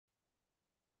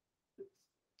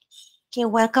Okay,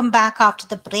 welcome back after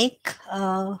the break.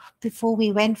 Before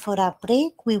we went for our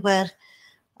break, we were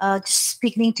just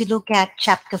beginning to look at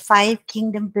chapter 5,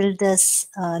 Kingdom Builders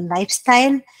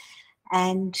Lifestyle.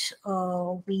 And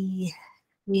we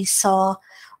saw,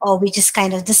 or we just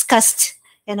kind of discussed,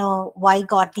 why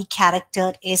godly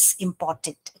character is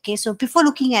important. Okay, so before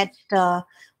looking at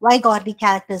why godly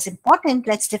character is important,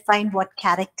 let's define what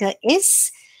character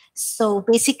is. So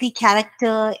basically,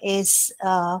 character is,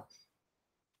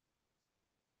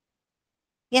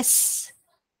 yes,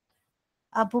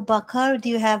 Abu Bakr, do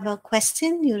you have a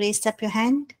question? You raised up your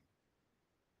hand.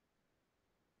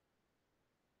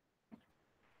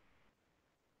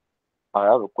 I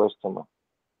have a question.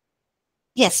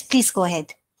 Yes, please go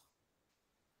ahead.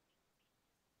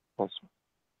 Yes.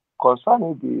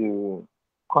 Concerning the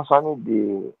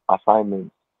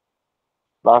assignment,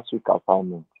 last week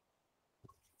assignment.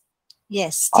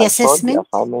 Yes, the I saw the assessment.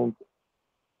 assignment.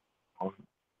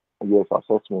 Yes,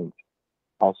 assessment.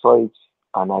 I saw it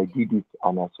and I did it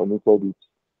and I submitted it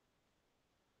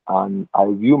and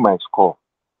I view my score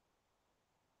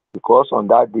because on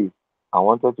that day I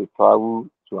wanted to travel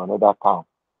to another town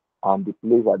and the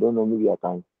place I don't know, maybe I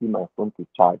can see my phone to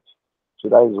charge. So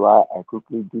that is why I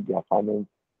quickly did the assignment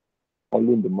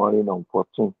early in the morning on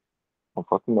 14th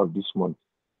of this month.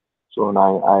 So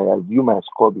now I view my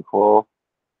score before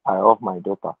I off my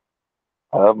data.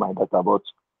 But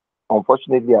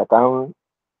unfortunately I can't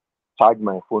charge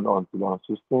my phone until on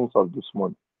 16th of this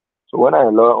month. So when I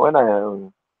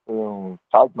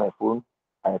charged my phone,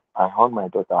 I on my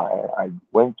data. I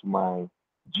went to my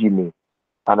Gmail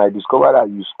and I discovered that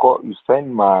you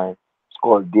send my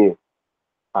score there,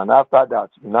 and after that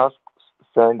you now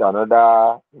send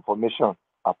another information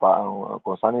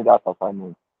concerning that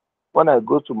assignment. When I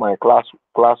go to my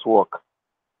classwork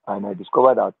and I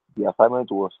discovered that the assessment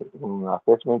was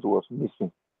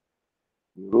missing.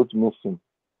 You wrote missing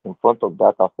in front of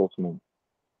that assessment,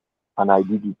 and I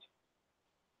did it.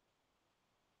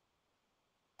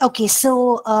 Okay,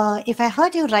 so if I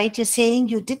heard you right, you're saying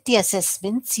you did the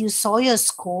assessments, you saw your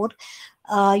score,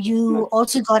 you Yes.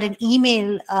 also got an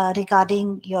email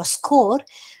regarding your score,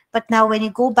 but now when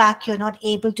you go back, you're not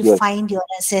able to Yes. find your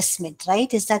assessment,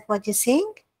 right? Is that what you're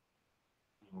saying?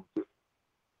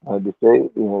 They say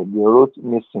they wrote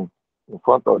missing in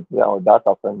front of that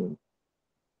assignment.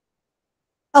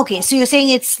 Okay, so you're saying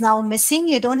it's now missing.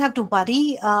 You don't have to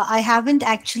worry. I haven't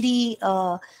actually,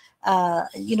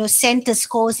 sent the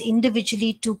scores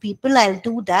individually to people. I'll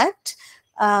do that.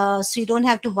 So you don't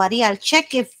have to worry. I'll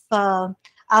check if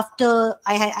after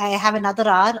I have another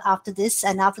hour after this,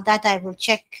 and after that I will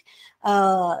check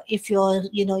if your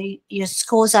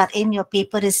scores are in, your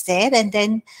paper is there, and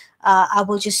then I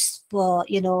will just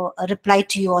reply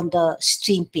to you on the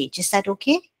stream page. Is that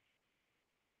okay?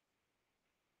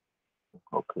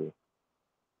 Okay.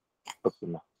 Okay,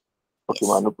 ma. Okay,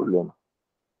 ma, Yes. no problem.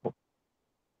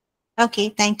 Okay,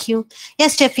 thank you.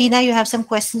 Yes, Stefina, you have some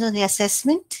questions on the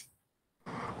assessment?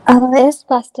 Yes,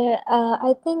 Pastor.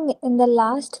 I think in the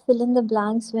last fill in the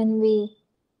blanks, when we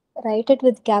write it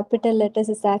with capital letters,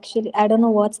 is actually, I don't know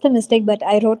what's the mistake, but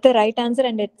I wrote the right answer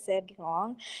and it said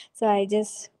wrong. So I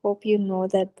just hope you know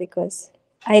that because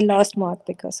I lost mark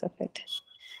because of it.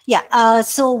 Yeah.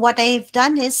 So what I've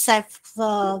done is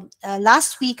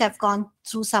last week I've gone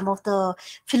through some of the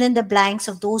fill in the blanks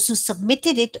of those who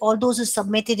submitted it. All those who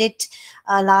submitted it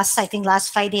last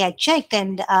Friday I checked,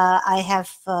 and I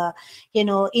have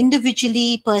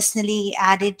individually, personally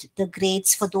added the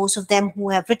grades for those of them who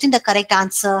have written the correct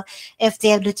answer. If they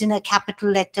have written a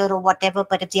capital letter or whatever,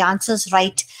 but if the answer is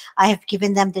right, I have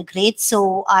given them the grades.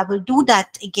 So I will do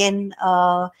that again.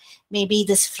 Maybe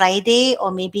this Friday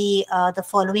or maybe the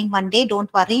following Monday. Don't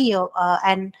worry.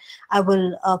 And I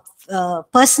will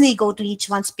personally go to each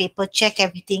one's paper, check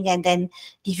everything, and then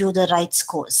give you the right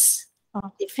scores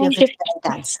if you have Thank you. written the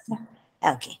right answer.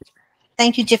 Okay.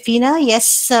 Thank you, Jafina.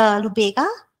 Yes, Lubega?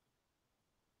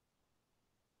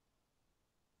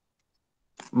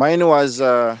 Mine was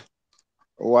that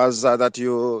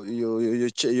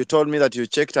you told me that you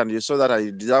checked and you saw that I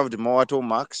deserved more 2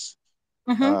 marks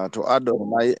to add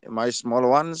on my small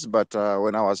ones, but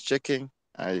when I was checking,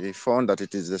 I found that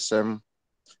it is the same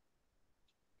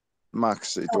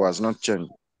marks. It was not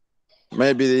changed.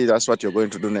 Maybe that's what you're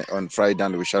going to do on Friday,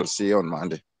 and we shall see on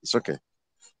Monday. It's okay.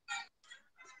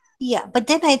 Yeah, but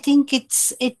then I think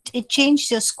it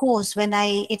changed your scores when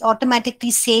it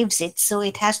automatically saves it, so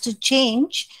it has to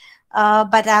change.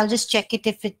 But I'll just check it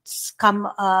if it's come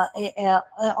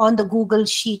on the Google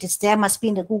sheet. It's there, must be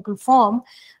in the Google form,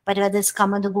 but whether it's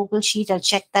come on the Google sheet, I'll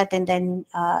check that, and then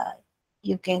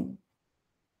you can.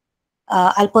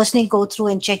 I'll personally go through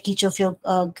and check each of your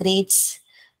grades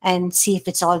and see if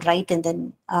it's all right, and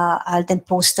then I'll then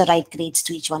post the right grades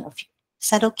to each one of you. Is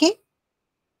that okay?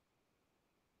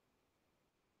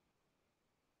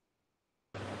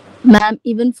 Ma'am,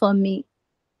 even for me.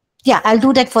 Yeah, I'll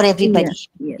do that for everybody.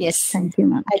 Yes. Thank you,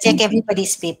 ma'am. I'll check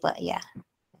everybody's paper. Yeah.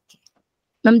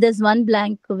 Ma'am, there's one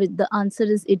blank with the answer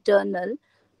is eternal,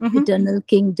 eternal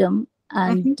kingdom.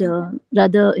 And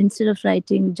rather, instead of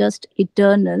writing just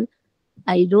eternal,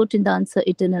 I wrote in the answer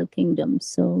eternal kingdom.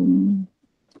 So,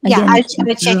 yeah, again, I'll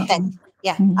check that.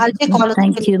 Yeah, I'll check all of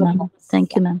them. Thank you, ma'am.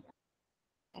 Thank you, ma'am.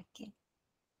 Okay.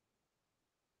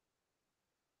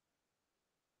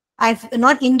 I've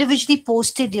not individually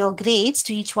posted your grades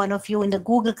to each one of you in the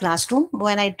Google Classroom.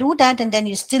 When I do that, and then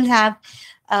you still have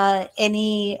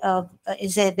any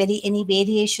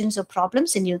variations or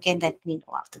problems, and you can let me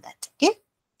know after that. Okay.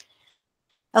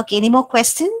 Okay. Any more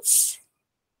questions?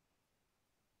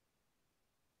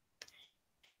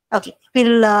 Okay.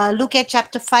 We'll look at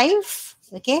chapter 5.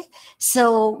 Okay.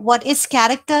 So what is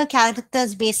character? Character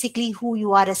is basically who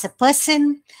you are as a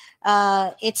person.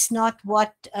 It's not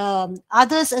what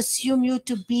others assume you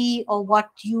to be, or what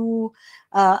you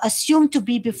assume to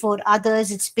be before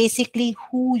others. It's basically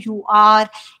who you are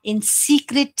in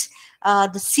secret.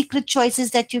 The secret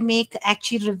choices that you make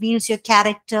actually reveals your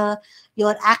character.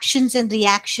 Your actions and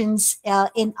reactions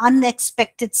in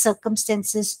unexpected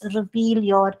circumstances reveal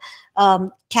your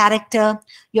character.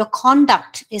 Your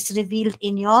conduct is revealed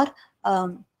in your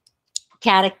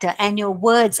character, and your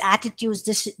words, attitudes,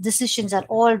 decisions are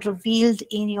all revealed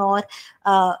in your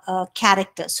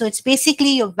character. So it's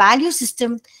basically your value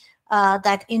system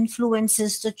that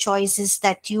influences the choices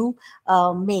that you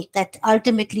make, that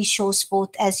ultimately shows forth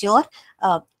as your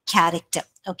character.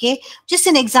 Okay, just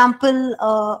an example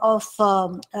of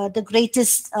the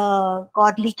greatest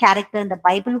godly character in the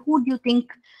Bible. Who do you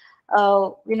think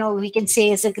we can say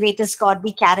is the greatest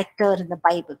godly character in the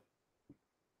Bible?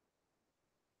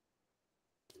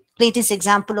 Greatest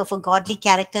example of a godly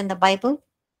character in the Bible?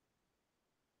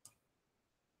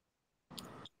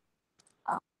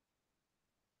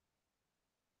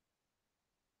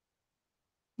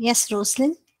 Yes,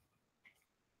 Roslyn?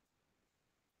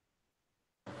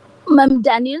 Ma'am,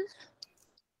 Daniel?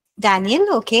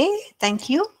 Daniel, okay. Thank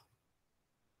you.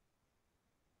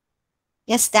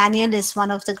 Yes, Daniel is one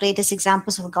of the greatest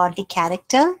examples of a godly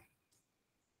character.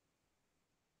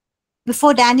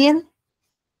 Before Daniel?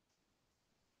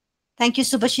 Thank you,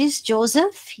 Subhashis.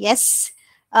 Joseph, yes.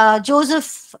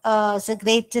 Joseph is the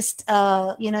greatest,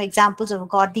 examples of a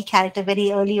godly character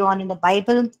very early on in the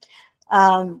Bible.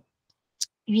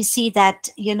 We see that,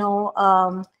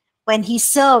 when he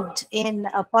served in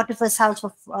Potiphar's house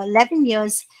for 11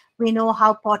 years, we know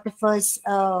how Potiphar's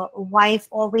wife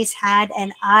always had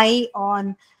an eye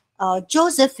on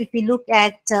Joseph. If we look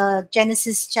at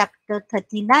Genesis chapter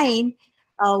 39,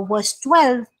 verse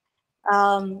 12,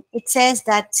 it says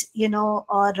that,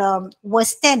 or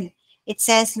verse 10, it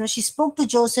says, she spoke to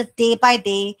Joseph day by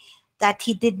day, that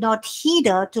he did not heed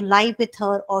her to lie with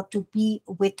her or to be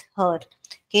with her.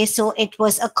 Okay, so it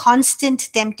was a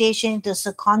constant temptation. It was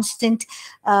a constant,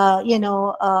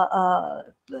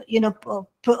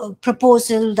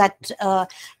 proposal that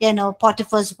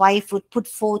Potiphar's wife would put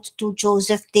forth to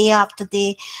Joseph day after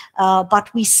day.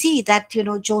 But we see that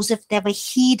Joseph never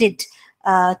heeded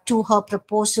to her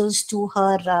proposals, to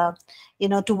her,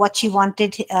 to what she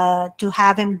wanted to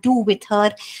have him do with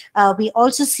her. We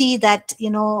also see that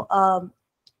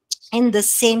in the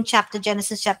same chapter,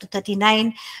 Genesis chapter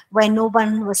 39, when no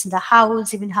one was in the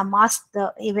house, even her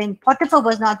master, even Potiphar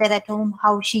was not there at home,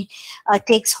 how she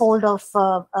takes hold of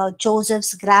Joseph,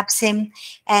 grabs him,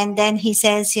 and then he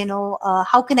says,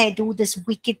 how can I do this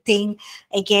wicked thing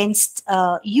against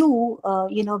you,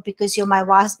 because you're my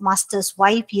master's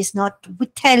wife. He has not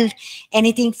withheld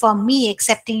anything from me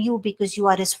excepting you, because you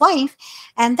are his wife.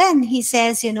 And then he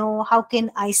says, how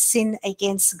can I sin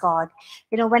against God?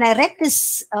 When I read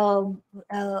this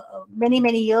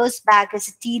many years back as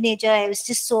a teenager, I was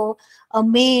just so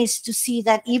amazed to see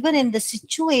that even in the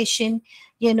situation,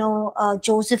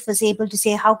 Joseph was able to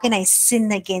say, how can I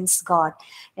sin against God?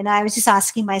 And I was just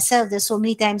asking myself, there's so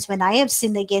many times when I have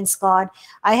sinned against God,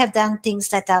 I have done things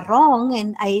that are wrong,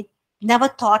 and I never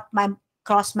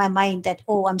crossed my mind that,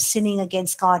 oh, I'm sinning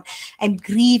against God. I'm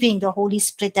grieving the Holy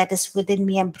Spirit that is within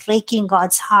me. I'm breaking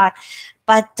God's heart.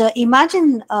 But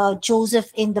imagine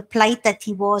Joseph in the plight that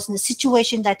he was, in the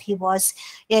situation that he was,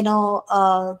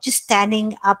 just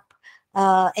standing up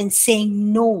and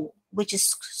saying no, which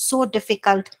is so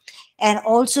difficult. And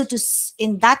also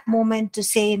in that moment to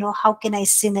say, how can I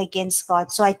sin against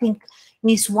God? So I think,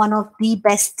 He's one of the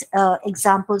best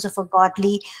examples of a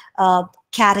godly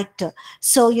character.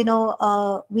 So,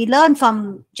 we learn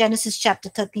from Genesis chapter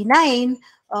 39,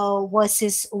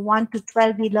 verses 1 to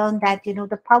 12, we learn that,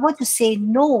 the power to say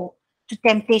no to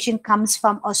temptation comes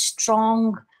from a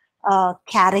strong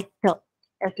character.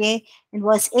 Okay. In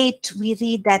verse 8, we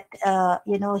read that,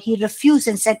 he refused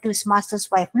and said to his master's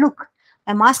wife, "Look,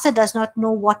 my master does not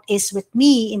know what is with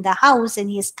me in the house, and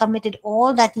he has committed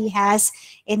all that he has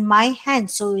in my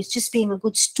hands." So it's just being a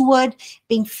good steward,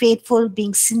 being faithful,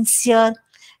 being sincere.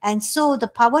 And so the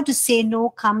power to say no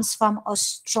comes from a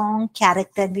strong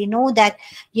character. And we know that,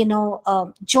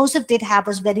 Joseph did have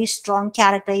a very strong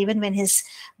character, even when his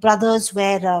brothers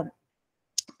were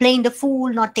playing the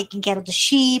fool, not taking care of the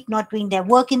sheep, not doing their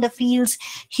work in the fields.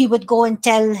 He would go and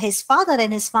tell his father,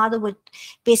 and his father would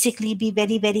basically be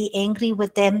very, very angry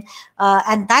with them.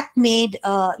 And that made,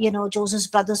 Joseph's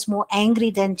brothers more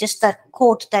angry than just that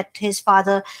quote that his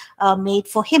father made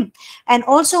for him. And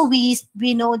also we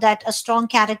know that a strong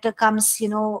character comes,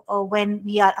 when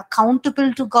we are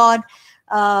accountable to God,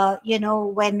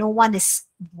 when no one is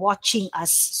watching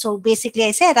us. So basically,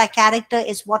 I said our character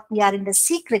is what we are in the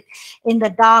secret, in the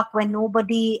dark, when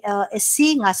nobody is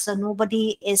seeing us, or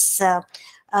nobody is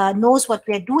knows what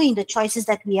we are doing, the choices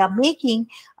that we are making.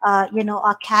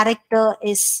 Our character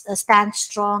is stands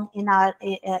strong in our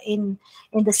in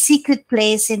the secret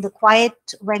place, in the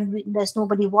quiet, when there's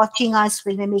nobody watching us,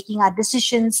 when we're making our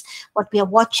decisions, what we are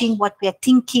watching, what we are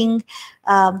thinking.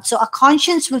 So our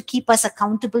conscience will keep us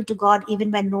accountable to God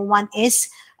even when no one is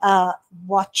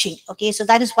watching. Okay, so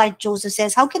that is why Joseph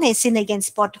says, "How can I sin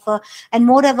against Potiphar? And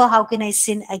moreover, how can I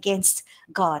sin against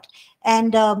God?"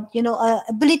 And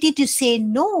ability to say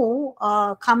no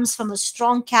comes from a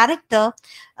strong character.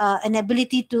 An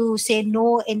ability to say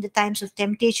no in the times of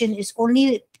temptation is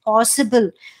only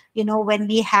possible, when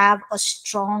we have a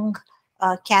strong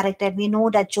character. We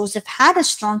know that Joseph had a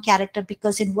strong character,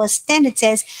 because in verse 10 it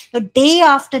says, day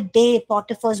after day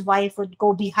Potiphar's wife would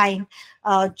go behind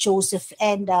Joseph,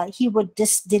 and he would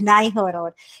just deny her,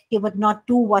 or he would not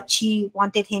do what she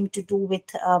wanted him to do with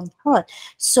her.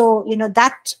 So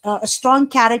that a strong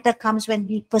character comes when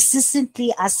we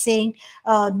persistently are saying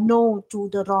no to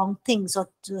the wrong things, or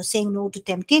saying no to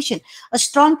temptation. A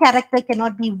strong character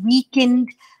cannot be weakened,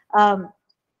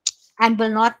 and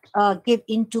will not give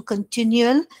into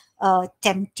continual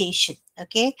temptation.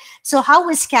 Okay, so how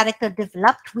is character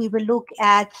developed? We will look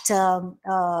at,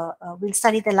 we'll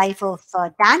study the life of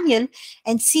Daniel,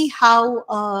 and see how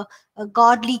a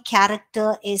godly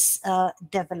character is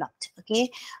developed.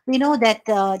 Okay, we know that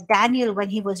Daniel, when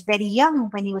he was very young,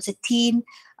 when he was a teen,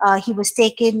 he was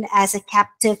taken as a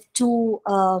captive to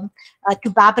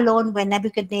Babylon, when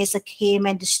Nebuchadnezzar came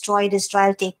and destroyed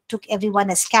Israel, took everyone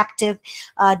as captive,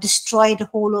 destroyed the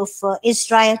whole of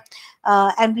Israel.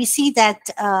 And we see that,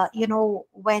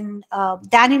 when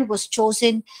Daniel was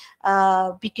chosen,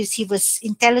 because he was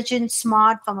intelligent,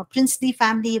 smart, from a princely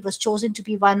family, he was chosen to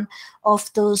be one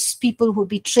of those people who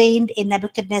be trained in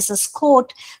Nebuchadnezzar's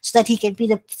court, so that he can be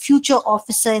the future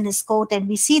officer in his court. And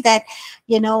we see that,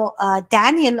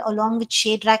 Daniel, along with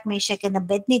Shadrach, Meshach, and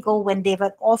Abednego, when they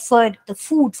were offered the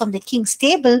food from the king's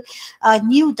table,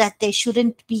 knew that they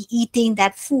shouldn't be eating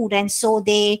that food. And so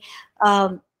they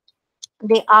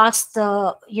asked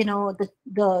the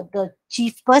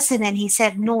chief person, and he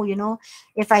said, "No,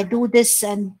 if I do this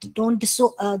and don't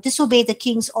disobey the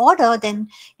king's order, then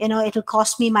it'll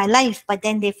cost me my life." But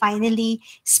then they finally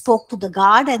spoke to the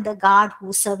guard, and the guard who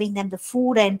was serving them the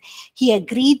food, and he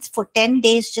agreed for 10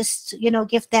 days, just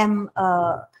give them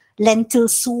lentil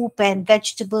soup and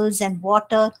vegetables and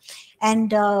water.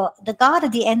 And the guard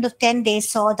at the end of 10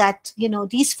 days saw that,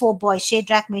 these four boys,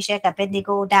 Shadrach, Meshach,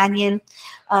 Abednego, Daniel,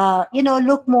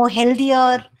 look more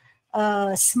healthier,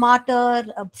 smarter,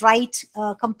 bright,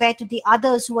 compared to the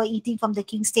others who were eating from the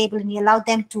king's table. And he allowed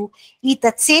them to eat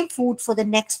that same food for the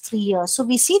next 3 years. So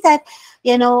we see that,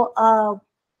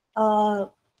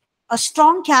 a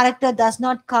strong character does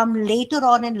not come later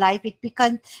on in life. It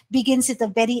begins at a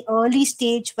very early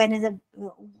stage, when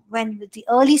with the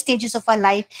early stages of our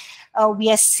life, we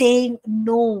are saying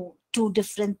no to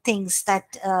different things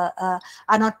that are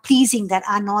not pleasing, that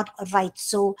are not right.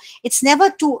 So it's never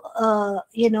too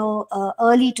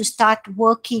early to start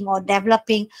working or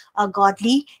developing a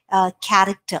godly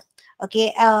character.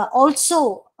 Okay.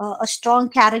 Also, a strong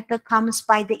character comes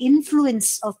by the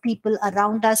influence of people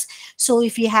around us. So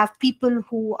if you have people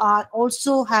who are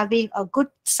also having a good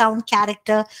sound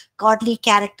character, godly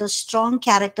character, strong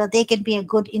character, they can be a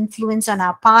good influence on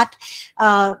our part.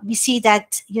 We see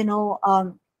that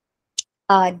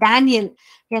Daniel,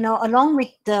 along with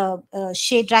the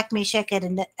Shadrach, Meshach,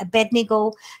 and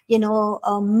Abednego,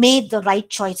 made the right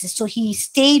choices. So he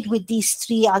stayed with these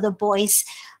three other boys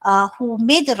who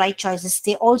made the right choices.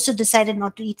 They also decided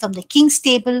not to eat from the king's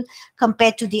table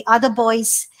compared to the other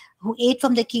boys who ate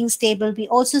from the king's table. We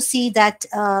also see that,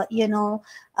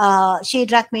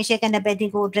 Shadrach, Meshach, and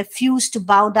Abednego refused to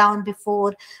bow down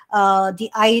before the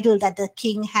idol that the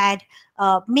king had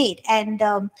made. And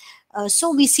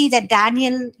so we see that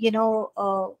Daniel,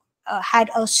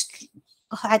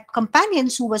 had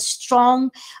companions who were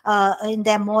strong in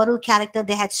their moral character.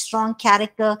 They had strong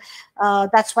character.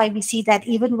 That's why we see that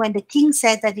even when the king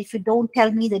said that if you don't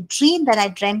tell me the dream that I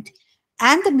dreamt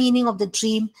and the meaning of the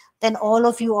dream, then all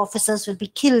of you officers will be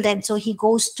killed. And so he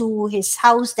goes to his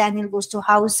house. Daniel goes to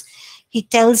house. He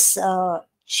tells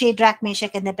Shadrach,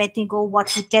 Meshach, and Abednego what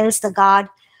he tells the guard,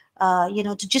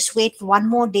 to just wait for one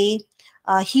more day.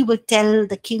 He will tell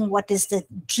the king what is the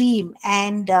dream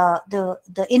and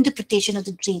the interpretation of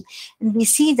the dream. And we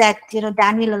see that,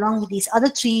 Daniel, along with these other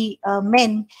three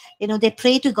men, they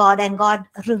pray to God, and God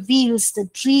reveals the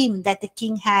dream that the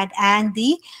king had and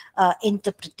the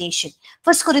interpretation.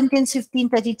 1 Corinthians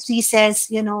 15:33 says,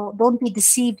 don't be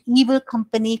deceived. Evil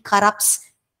company corrupts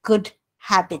good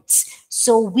habits.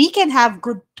 So we can have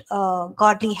good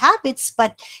godly habits,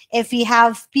 but if we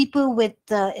have people with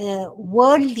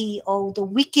worldly or the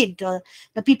wicked,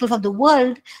 the people from the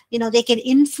world, they can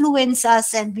influence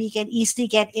us, and we can easily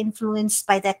get influenced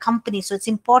by their company. So it's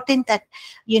important that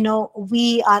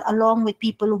we are along with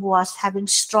people who are having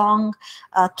strong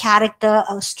character,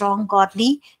 a strong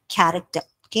godly character.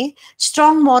 Okay,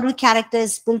 strong moral character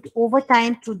is built over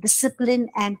time through discipline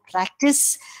and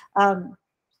practice.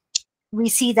 We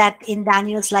see that in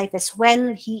Daniel's life as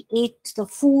well. He ate the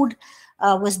food,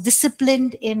 was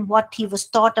disciplined in what he was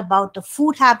taught about the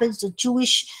food habits, the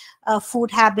Jewish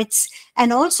food habits.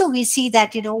 And also we see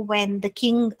that, when the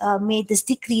king made this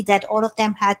decree that all of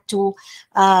them had to,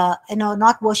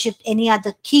 not worship any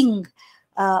other king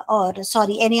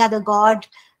any other god,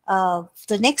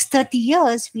 the next 30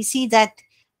 years, we see that,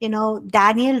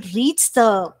 Daniel reads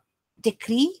the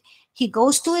decree. He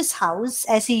goes to his house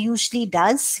as he usually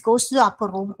does, goes to the upper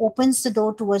room, opens the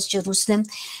door towards Jerusalem,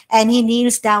 and he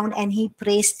kneels down and he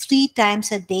prays 3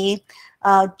 times a day,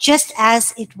 just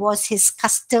as it was his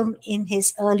custom in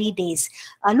his early days.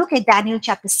 Look at Daniel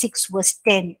chapter 6, verse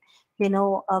 10.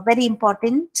 Very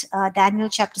important. Daniel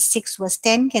chapter 6, verse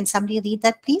 10. Can somebody read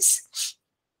that, please?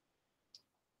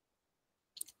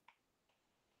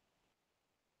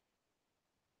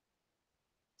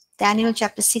 Daniel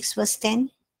chapter 6, verse 10.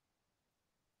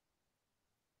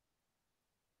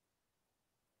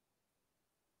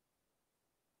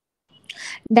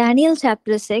 Daniel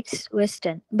chapter 6, verse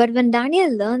 10. But when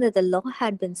Daniel learned that the law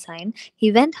had been signed,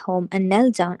 he went home and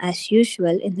knelt down as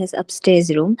usual in his upstairs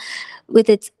room with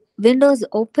its windows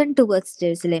open towards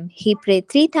Jerusalem. He prayed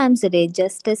 3 times a day,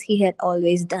 just as he had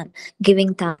always done,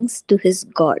 giving thanks to his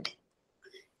God.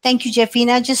 Thank you,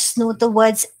 Jeffina. Just note the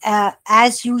words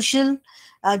as usual,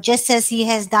 just as he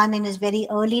has done in his very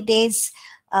early days.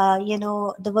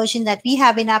 The version that we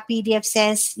have in our PDF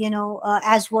says,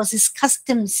 as was his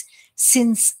customs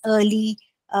since early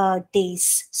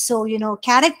days. So,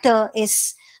 character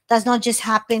does not just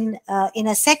happen in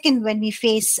a second when we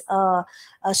face a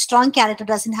strong character.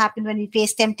 Doesn't happen when we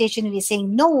face temptation and we're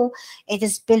saying no. It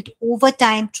is built over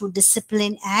time through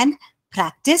discipline and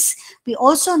practice. We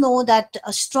also know that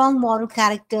a strong moral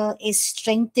character is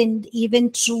strengthened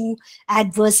even through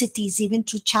adversities, even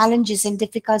through challenges and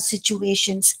difficult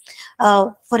situations.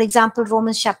 For example,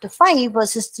 Romans chapter 5,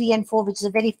 verses 3 and 4, which is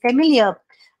a very familiar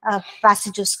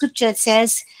passage of scripture. It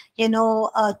says,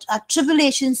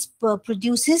 tribulations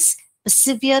produces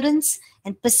perseverance,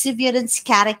 and perseverance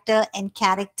character, and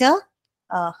character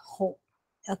hope.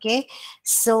 Okay,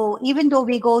 so even though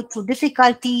we go through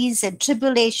difficulties and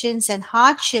tribulations and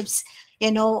hardships,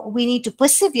 we need to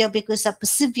persevere, because our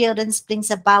perseverance brings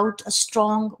about a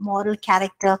strong moral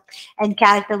character, and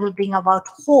character will bring about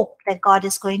hope that God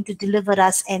is going to deliver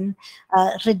us and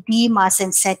redeem us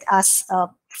and set us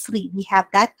free. We have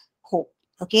that hope.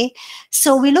 Okay,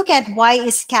 so we look at why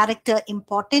is character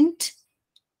important.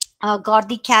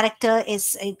 Godly character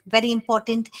is very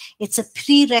important. It's a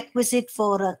prerequisite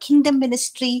for kingdom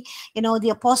ministry. The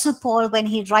Apostle Paul, when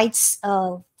he writes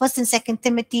 1 First and Second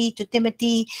Timothy, to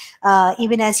Timothy,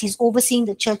 even as he's overseeing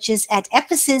the churches at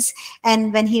Ephesus,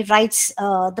 and when he writes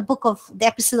the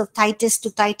epistle of Titus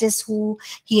to Titus, who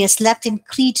he has left in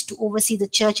Crete to oversee the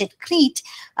church at Crete.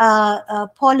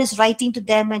 Paul is writing to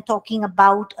them and talking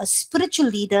about spiritual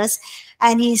leaders,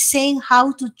 and he's saying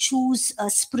how to choose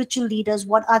spiritual leaders,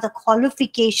 what are the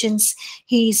qualifications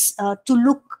he's to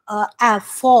look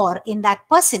for in that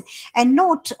person. And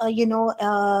note,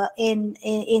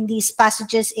 in these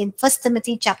passages in First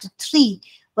Timothy chapter 3,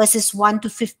 verses 1 to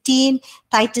 15,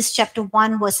 Titus chapter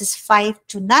 1, verses 5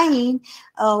 to 9,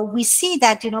 we see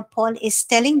that, Paul is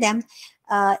telling them,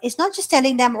 it's not just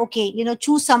telling them, okay,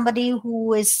 choose somebody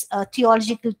who is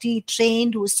theologically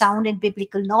trained, who is sound in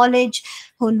biblical knowledge,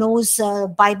 who knows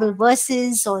Bible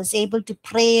verses, or is able to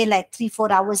pray like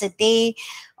 3-4 hours a day,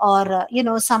 or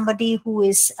somebody who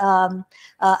is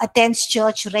attends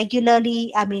church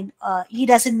regularly. I mean, he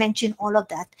doesn't mention all of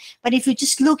that. But if you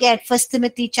just look at First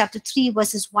Timothy chapter 3,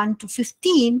 verses 1 to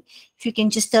 15, if you can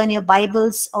just turn your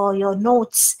Bibles or your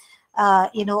notes,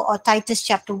 or Titus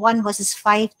chapter 1, verses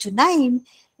 5 to 9,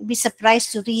 you'll be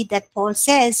surprised to read that Paul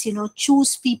says,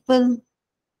 choose people,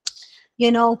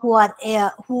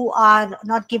 who are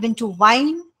not given to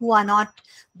wine, who are not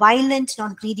violent,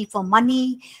 not greedy for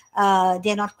money.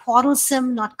 They're not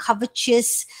quarrelsome, not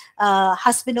covetous,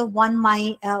 husband of one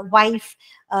wife,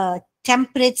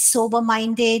 temperate,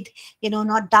 sober-minded,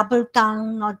 not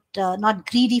double-tongued, not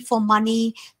greedy for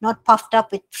money, not puffed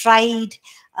up with pride.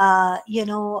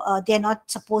 They're not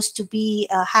supposed to be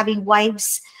having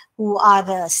wives who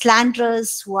are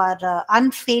slanderers, who are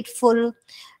unfaithful.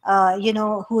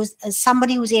 Who is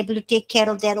somebody who's able to take care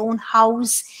of their own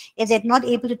house. If they're not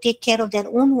able to take care of their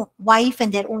own wife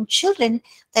and their own children,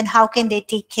 then how can they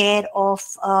take care of,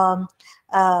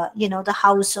 the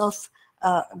house of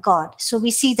God? So we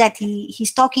see that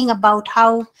he's talking about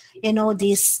how,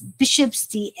 these bishops,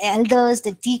 the elders,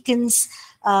 the deacons,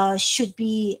 should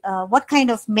be, what kind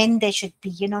of men they should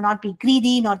be, not be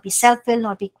greedy, not be self-willed,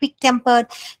 not be quick-tempered,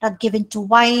 not given to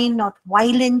wine, not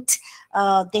violent.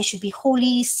 They should be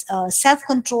holy,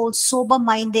 self-controlled,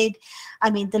 sober-minded. I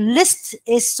mean, the list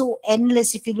is so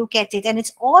endless if you look at it, and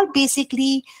it's all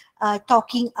basically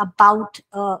talking about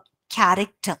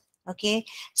character. Okay,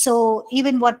 so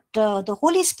even what the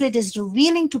Holy Spirit is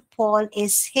revealing to Paul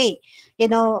is, hey,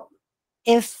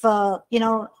 if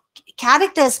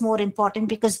character is more important,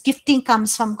 because gifting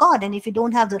comes from God, and if you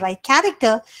don't have the right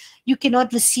character, you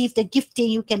cannot receive the gifting,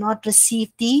 you cannot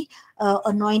receive the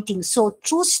anointing. So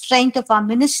true strength of our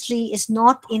ministry is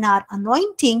not in our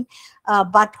anointing,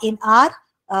 but in our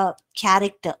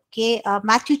character. Okay,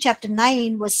 Matthew chapter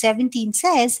 9 verse 17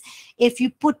 says, if you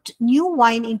put new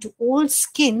wine into old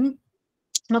skin,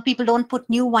 people don't put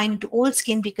new wine into old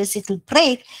skin because it will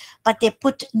break, but they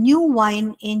put new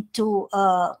wine into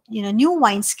new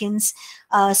wine skins,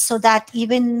 so that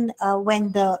even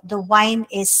when the wine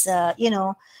is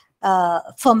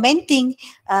fermenting,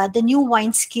 the new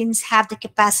wine skins have the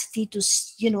capacity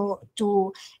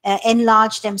to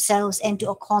enlarge themselves and to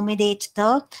accommodate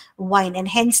the wine, and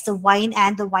hence the wine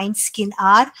and the wine skin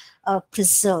are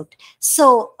preserved.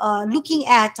 So looking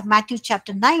at Matthew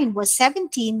chapter 9 verse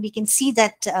 17, we can see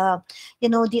that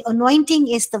the anointing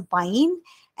is the wine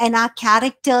and our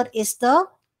character is the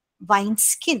wine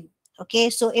skin. Okay,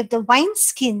 so if the wine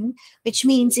skin, which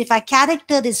means if our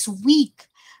character is weak,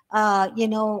 we are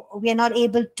not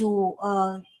able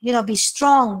to be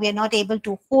strong, we are not able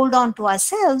to hold on to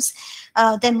ourselves,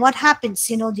 then what happens?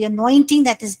 The anointing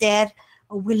that is there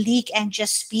will leak and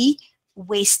just be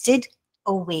wasted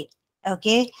away.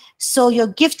 Okay, so your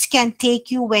gift can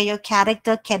take you where your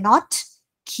character cannot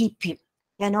keep you.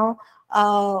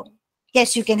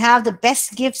 Yes, you can have the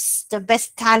best gifts, the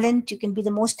best talent, you can be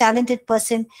the most talented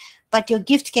person, but your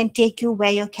gift can take you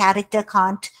where your character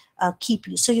can't keep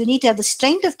you. So you need to have the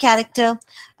strength of character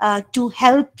to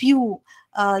help you,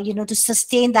 to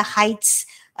sustain the heights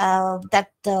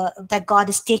that God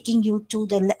is taking you to,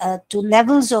 to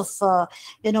levels of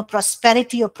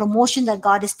prosperity or promotion that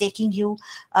God is taking you.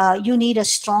 You need a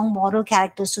strong moral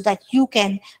character so that you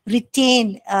can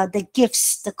retain the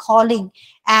gifts, the calling,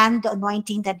 and the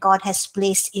anointing that God has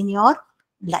placed in your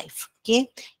life. Okay,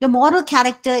 your moral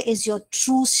character is your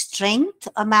true strength.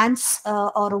 A man's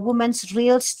or a woman's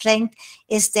real strength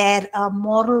is their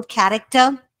moral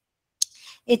character.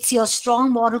 It's your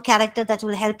strong moral character that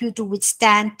will help you to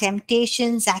withstand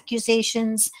temptations,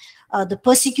 accusations, the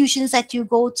persecutions that you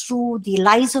go through, the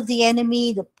lies of the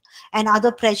enemy, and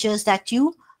other pressures that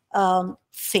you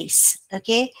face.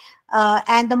 Okay.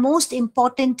 And the most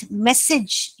important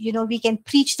message, we can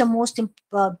preach the most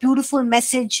beautiful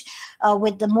message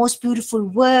with the most beautiful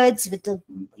words, with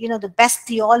the best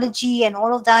theology and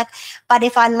all of that. But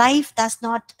if our life does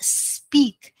not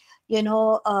speak,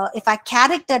 if our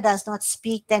character does not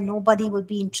speak, then nobody will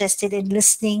be interested in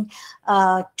listening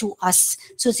to us.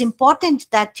 So it's important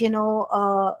that,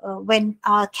 when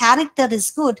our character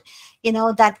is good,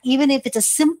 that even if it's a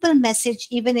simple message,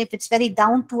 even if it's very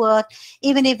down to earth,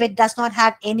 even if it does not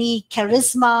have any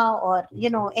charisma or,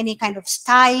 any kind of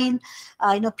style,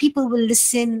 people will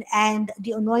listen and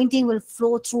the anointing will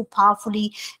flow through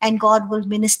powerfully and God will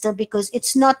minister, because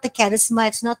it's not the charisma,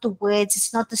 it's not the words,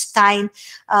 it's not the style,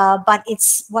 but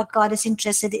it's what God is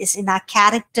interested is in our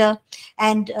character.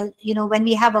 And, when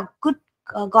we have a good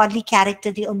godly character,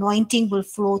 the anointing will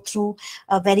flow through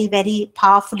very, very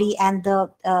powerfully, and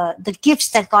the gifts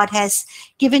that God has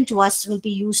given to us will be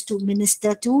used to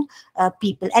minister to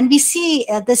people. And we see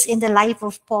this in the life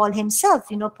of Paul himself.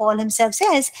 Paul himself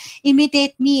says,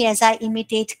 imitate me as I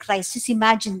imitate Christ. Just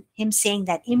imagine him saying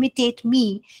that, imitate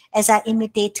me as I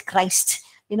imitate Christ.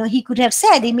 He could have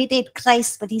said imitate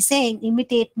Christ, but he's saying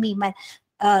imitate me.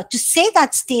 To say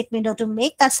that statement, or to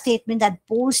make that statement, that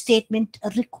bold statement,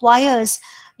 requires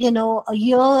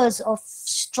years of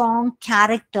strong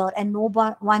character, and no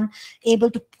one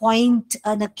able to point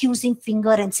an accusing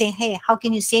finger and say, hey, how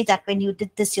can you say that when you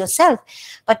did this yourself?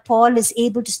 But Paul is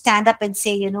able to stand up and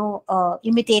say,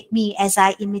 imitate me as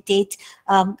I imitate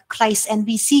Christ. And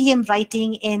we see him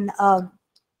writing in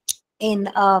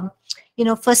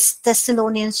First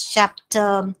Thessalonians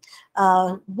chapter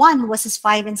 1 verses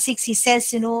 5 and 6. He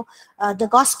says, the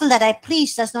gospel that I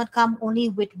preach does not come only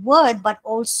with word, but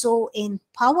also in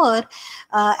power.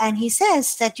 And he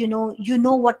says that, you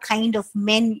know what kind of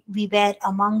men we were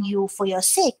among you for your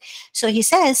sake. So he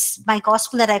says, my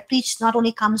gospel that I preach not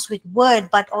only comes with word,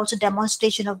 but also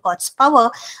demonstration of God's power,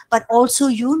 but also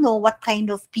what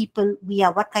kind of people we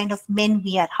are, what kind of men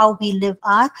we are, how we live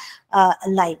our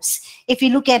lives. If you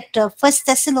look at First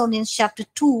Thessalonians chapter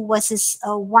 2 verses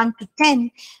 1 to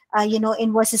 10,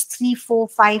 in verses 3, 4,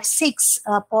 5, 6,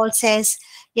 Paul says,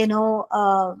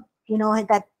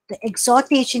 that the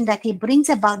exhortation that he brings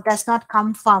about does not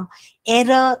come from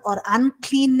error or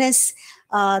uncleanness.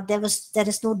 There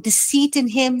is no deceit in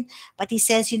him, but he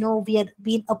says, we are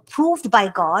being approved by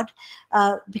God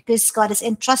because God has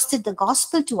entrusted the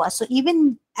gospel to us. So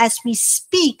even as we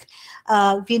speak,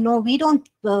 we don't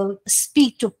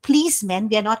speak to please men.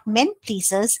 We are not men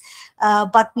pleasers,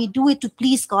 but we do it to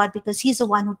please God, because he's the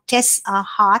one who tests our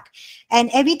heart. And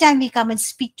every time we come and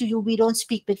speak to you, we don't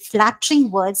speak with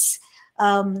flattering words,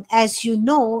 as you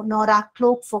know, nor our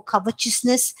cloak for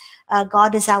covetousness.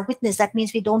 God is our witness. That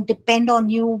means we don't depend on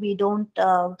you. We don't,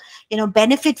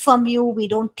 benefit from you. We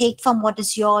don't take from what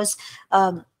is yours.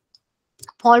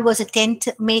 Paul was a tent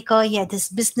maker. He had his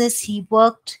business. He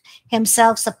worked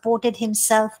himself, supported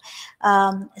himself.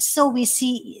 So we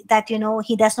see that,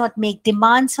 he does not make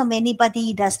demands from anybody.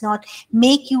 He does not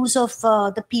make use of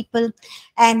the people.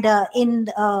 And in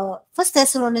 1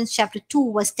 Thessalonians chapter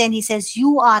 2, verse 10, he says,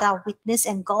 you are our witness,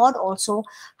 and God also,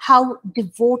 how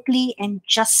devotedly and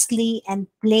justly and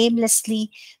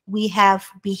blamelessly we have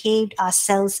behaved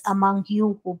ourselves among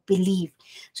you who believe.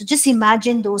 So just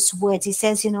imagine those words. He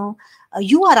says,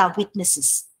 you are our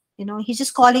witnesses. He's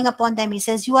just calling upon them. He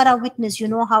says, you are our witness. You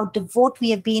know how devout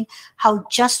we have been, how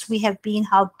just we have been,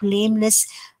 how blameless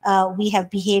we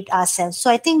have behaved ourselves. So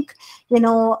I think,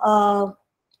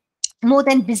 more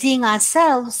than busying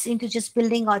ourselves into just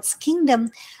building God's kingdom,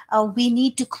 we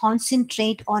need to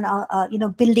concentrate on our,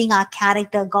 building our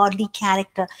character, godly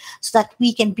character, so that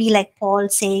we can be like Paul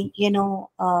saying,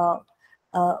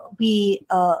 we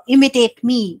imitate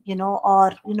me,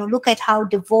 or, look at how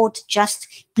devout, just,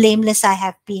 blameless I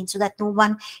have been, so that no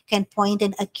one can point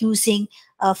an accusing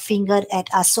finger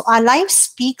at us. So our life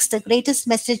speaks. The greatest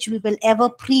message we will ever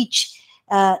preach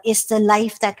is the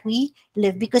life that we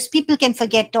live, because people can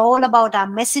forget all about our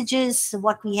messages,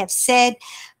 what we have said,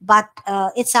 but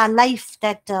it's our life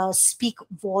that speak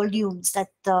volumes,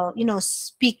 that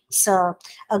speaks a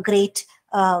great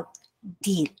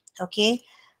deal. Okay.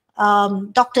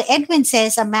 Dr. Edwin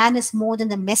says, a man is more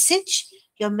than a message.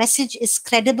 Your message is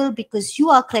credible because you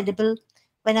are credible.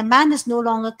 When a man is no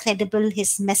longer credible,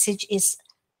 his message is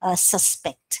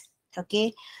suspect.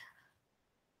 Okay.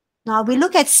 Now we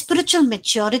look at spiritual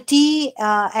maturity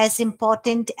as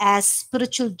important as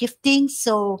spiritual gifting.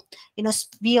 So,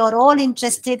 we are all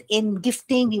interested in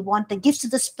gifting. We want the gifts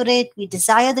of the Spirit. We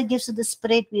desire the gifts of the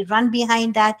Spirit. We run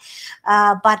behind that.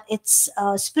 But it's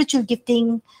spiritual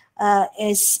gifting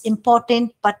is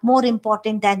important, but more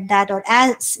important than that, or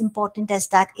as important as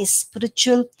that, is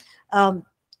spiritual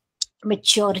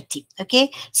maturity.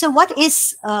 Okay, so what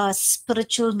is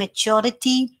spiritual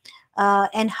maturity,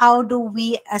 and how do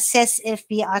we assess if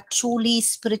we are truly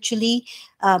spiritually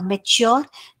mature?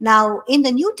 Now, in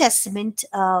the New Testament,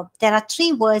 there are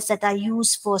three words that are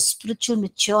used for spiritual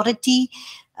maturity.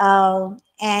 When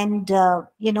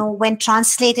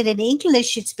translated in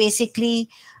English, it's basically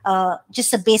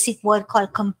just a basic word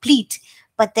called complete.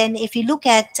 But then if you look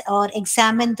at or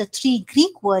examine the three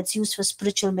Greek words used for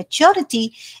spiritual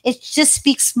maturity, it just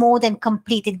speaks more than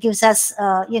complete. It gives us,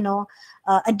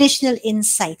 additional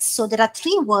insights. So there are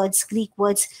three words, Greek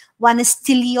words. One is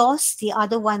telios, the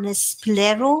other one is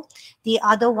plero, the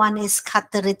other one is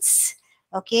katarits.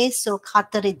 Okay, so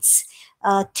katarits.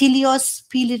 Telios,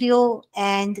 Pilerio,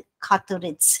 and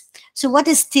Katarits. So what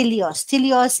is Telios?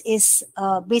 Telios is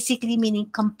basically meaning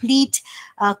complete,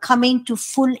 coming to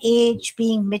full age,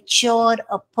 being mature,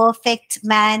 a perfect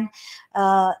man.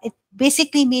 It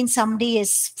basically means somebody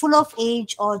is full of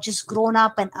age or just grown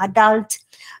up, an adult,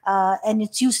 and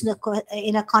it's used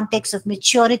in a context of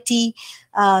maturity.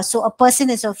 So a person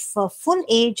is of full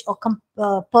age or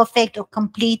perfect or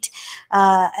complete.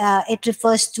 It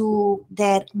refers to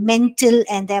their mental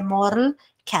and their moral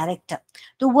character.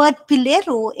 The word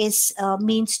pilero is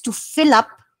means to fill up.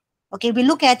 Okay, we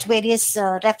look at various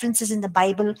references in the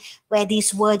Bible where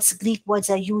these words, Greek words,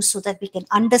 are used so that we can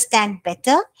understand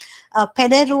better.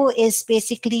 Pilero is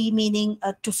basically meaning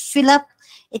to fill up.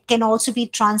 It can also be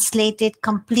translated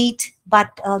complete,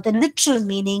 but the literal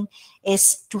meaning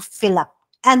is to fill up.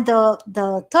 And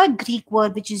the third Greek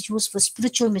word which is used for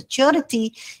spiritual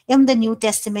maturity in the New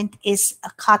Testament is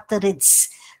katarits,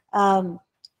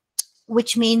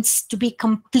 which means to be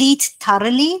complete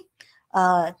thoroughly,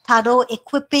 thorough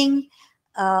equipping.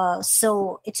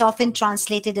 So it's often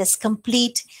translated as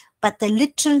complete, but the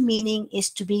literal meaning is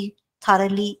to be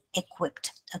thoroughly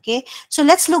equipped. Okay, so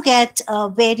let's look at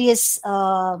various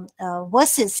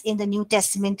verses in the New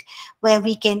Testament where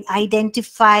we can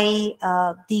identify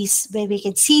where we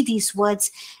can see these words,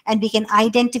 and we can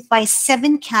identify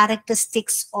 7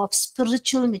 characteristics of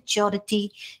spiritual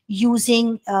maturity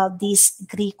using these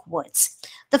Greek words.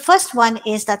 The first one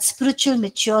is that spiritual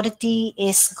maturity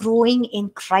is growing in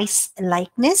Christ's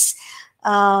likeness.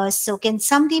 So can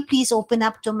somebody please open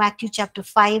up to Matthew chapter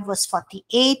 5 verse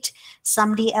 48.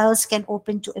 Somebody else can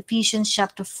open to Ephesians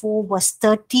chapter 4 verse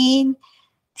 13.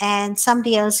 And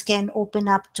somebody else can open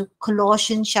up to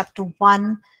Colossians chapter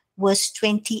 1 verse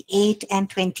 28 and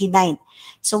 29.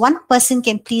 So one person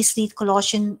can please read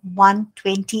Colossians 1,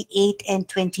 28 and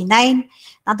 29.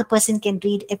 Another person can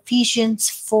read Ephesians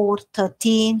 4,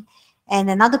 13.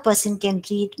 And another person can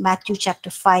read Matthew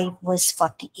chapter 5 verse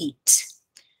 48.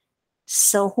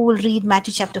 So who will read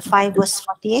Matthew chapter 5 verse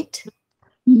 48?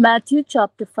 Matthew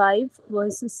chapter 5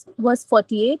 verse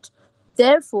 48.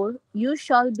 Therefore you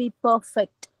shall be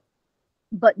perfect,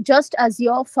 but just as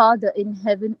your Father in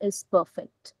heaven is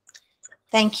perfect.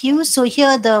 Thank you. So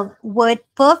here the word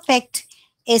perfect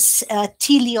is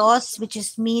telios, which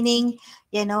is meaning,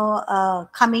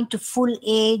 coming to full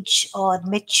age or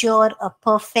mature, a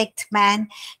perfect man.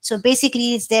 So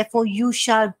basically it's therefore you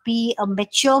shall be a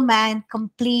mature man,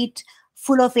 complete,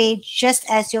 full of age, just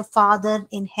as your Father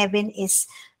in heaven is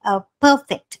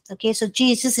perfect. Okay, so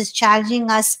Jesus is challenging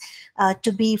us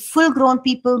to be full-grown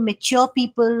people, mature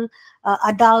people,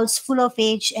 adults, full of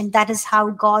age, and that is how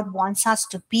God wants us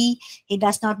to be. He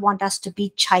does not want us to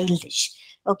be childish.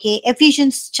 Okay,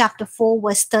 Ephesians chapter 4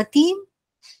 verse 13.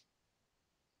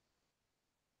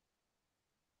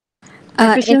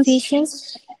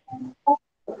 Ephesians.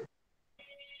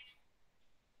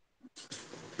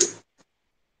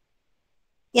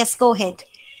 Yes, go ahead.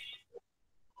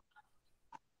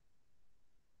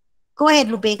 Go ahead,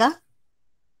 Lubega.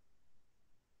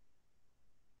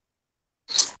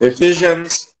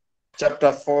 Ephesians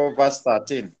chapter 4, verse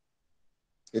 13.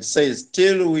 It says,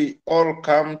 till we all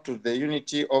come to the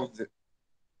unity of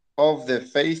the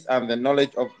faith and the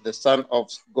knowledge of the Son of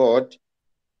God,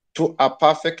 to a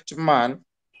perfect man,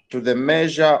 to the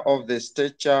measure of the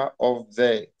stature of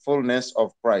the fullness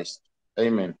of Christ.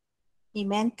 Amen.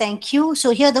 Amen. Thank you.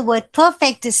 So here the word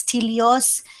perfect is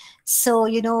telios. So,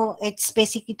 it's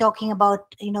basically talking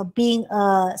about, being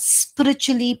a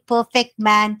spiritually perfect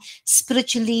man,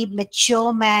 spiritually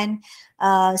mature man.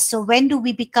 So when do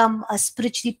we become a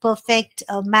spiritually perfect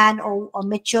man or a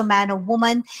mature man or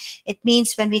woman? It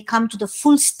means when we come to the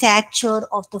full stature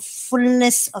of the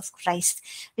fullness of Christ,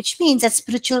 which means that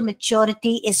spiritual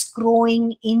maturity is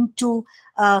growing into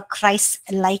Christ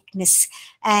likeness.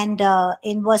 And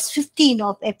in verse 15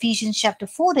 of Ephesians chapter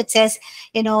 4, it says,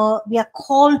 we are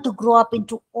called to grow up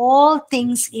into all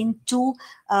things into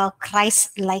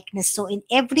Christ likeness. So in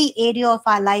every area of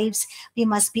our lives, we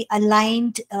must be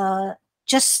aligned,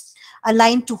 just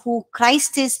aligned to who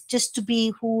Christ is, just to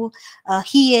be who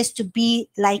he is, to be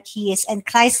like he is. And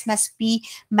Christ must be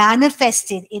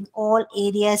manifested in all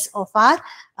areas of our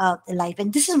life.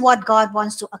 And this is what God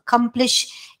wants to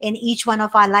accomplish in each one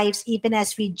of our lives, even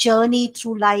as we journey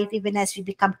through life, even as we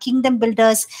become kingdom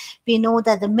builders. We know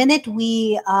that the minute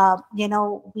we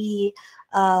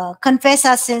confess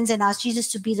our sins and ask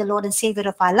Jesus to be the Lord and Savior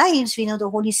of our lives, we know the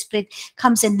Holy Spirit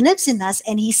comes and lives in us,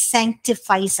 and he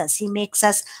sanctifies us. He makes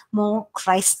us more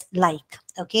Christ-like.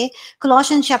 Okay.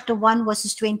 Colossians chapter 1,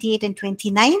 verses 28 and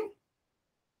 29.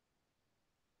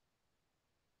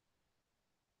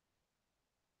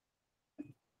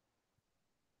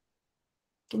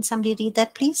 Can somebody read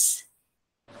that, please?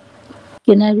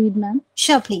 Can I read, ma'am?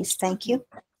 Sure, please. Thank you.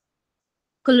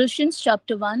 Colossians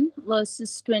chapter 1,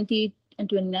 verses 28 and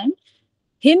 29.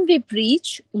 Him we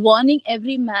preach, warning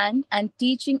every man and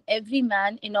teaching every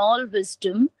man in all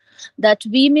wisdom, that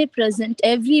we may present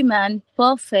every man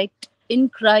perfect in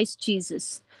Christ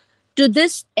Jesus. To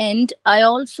this end I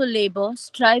also labor,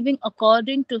 striving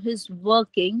according to his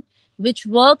working, which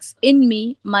works in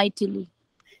me mightily.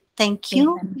 Thank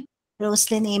you. Amen.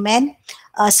 Rosalind, amen.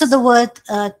 So the word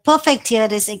perfect here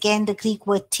is again the Greek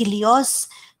word teleos.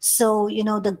 So,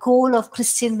 the goal of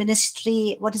Christian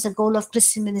ministry, what is the goal of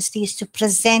Christian ministry, is to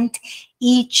present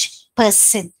each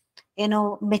person,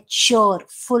 mature,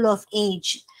 full of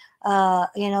age,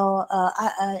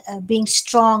 being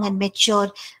strong and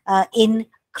mature in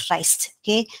Christ.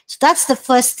 Okay. So that's the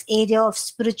first area of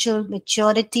spiritual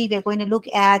maturity. We're going to look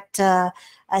at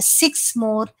 6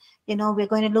 more. We're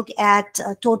going to look at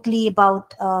totally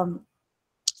about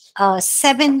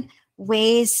 7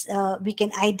 ways we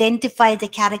can identify the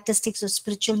characteristics of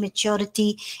spiritual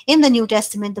maturity in the New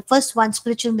Testament. The first one,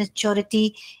 spiritual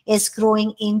maturity, is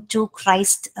growing into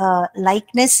Christ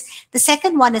likeness. The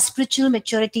second one is spiritual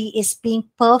maturity is being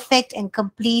perfect and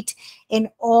complete in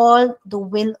all the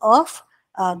will of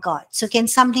God. So can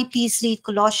somebody please read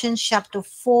Colossians chapter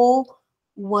 4,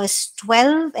 verse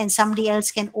 12, and somebody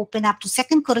else can open up to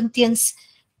 2 Corinthians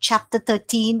chapter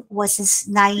 13, verses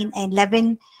 9 and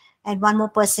 11, and one more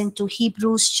person to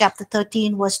Hebrews chapter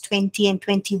 13, verse 20 and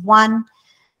 21,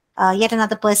 yet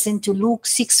another person to Luke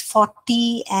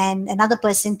 6:40, and another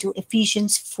person to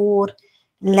Ephesians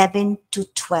 4:11 to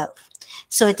 12.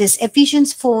 So it is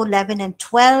Ephesians 4:11 and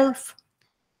 12,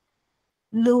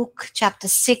 Luke chapter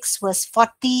 6, verse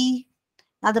 40.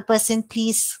 Another person,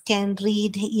 please, can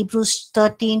read Hebrews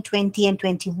 13, 20 and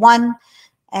 21.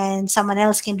 And someone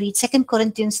else can read 2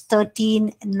 Corinthians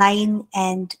 13, 9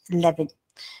 and 11.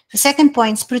 The second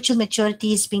point, spiritual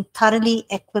maturity is being thoroughly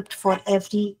equipped for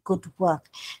every good work.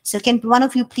 So can one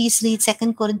of you please read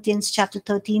 2 Corinthians chapter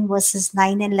 13, verses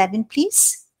 9 and 11,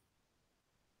 please?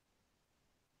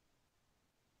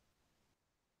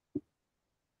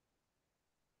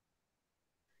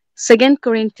 Second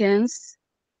Corinthians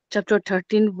chapter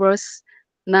 13, verse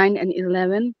 9 and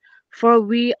 11. For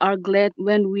we are glad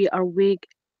when we are weak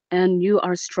and you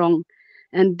are strong.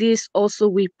 And this also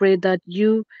we pray that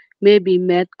you may be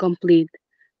made complete.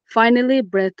 Finally,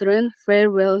 brethren,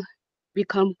 farewell,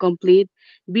 become complete,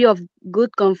 be of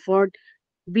good comfort,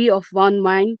 be of one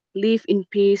mind, live in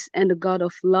peace, and the God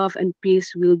of love and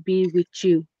peace will be with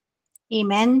you.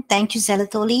 Amen. Thank you,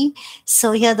 Zalatholi.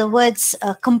 So here the words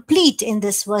complete in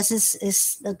this verses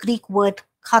is the Greek word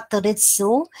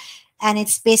katarizo, and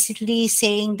it's basically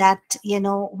saying that,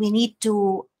 we need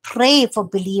to pray for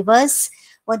believers.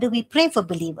 What do we pray for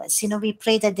believers? We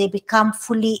pray that they become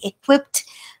fully equipped,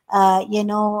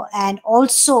 and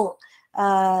also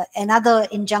another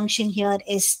injunction here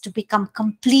is to become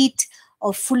complete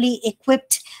or fully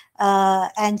equipped.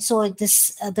 And so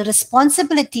this the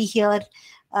responsibility here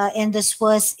in this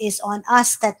verse is on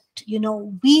us, that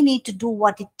we need to do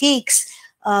what it takes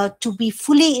to be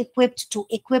fully equipped, to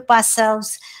equip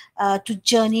ourselves to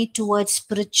journey towards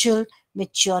spiritual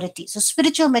maturity. So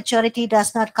spiritual maturity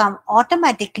does not come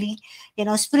automatically.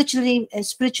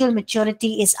 Spiritual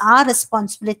maturity is our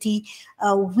responsibility.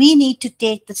 We need to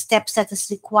take the steps that is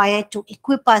required to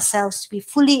equip ourselves to be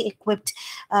fully equipped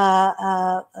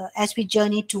as we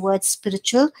journey towards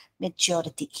spiritual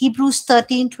maturity. Hebrews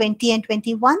 13, 20 and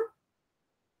 21.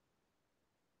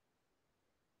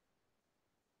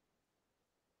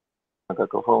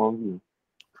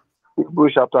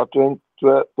 Hebrews chapter 13,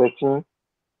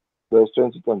 verse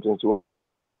 20 and 21.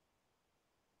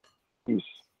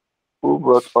 Who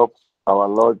brought up our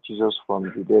Lord Jesus from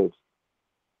the dead,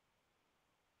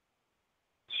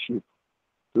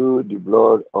 through the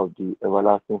blood of the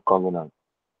everlasting covenant,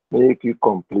 make you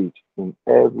complete in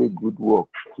every good work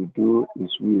to do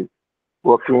his will,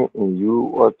 working in you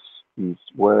what is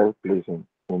well pleasing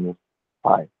in his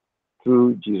sight,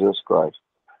 through Jesus Christ,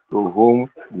 to whom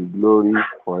be glory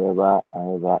forever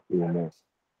and ever. Amen.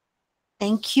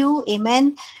 Thank you.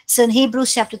 Amen. So in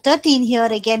Hebrews chapter 13, here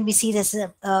again, we see this,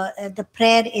 the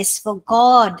prayer is for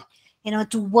God,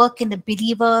 to work in the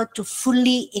believer, to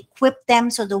fully equip them.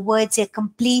 So the words are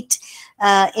complete.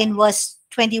 In verse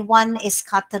 21 is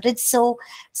katarizo.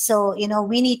 So,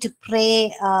 we need to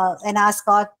pray and ask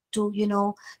God to,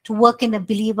 to work in the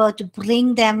believer, to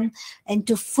bring them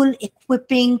into full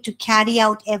equipping, to carry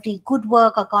out every good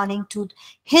work according to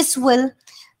his will.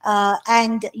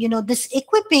 And this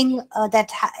equipping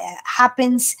that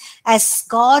happens as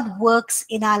God works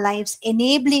in our lives,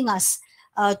 enabling us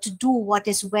to do what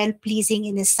is well pleasing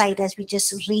in his sight, as we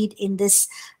just read in this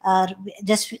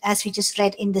just as we just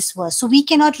read in this verse. So we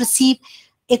cannot receive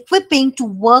equipping to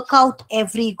work out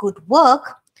every good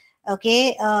work.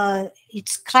 Okay,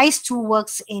 it's Christ who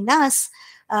works in us.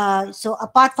 So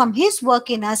apart from his work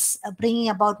in us, bringing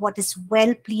about what is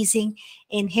well pleasing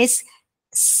in his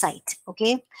sight.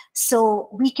 Okay, so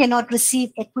we cannot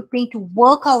receive equipping to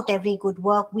work out every good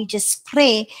work. We just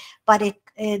pray, but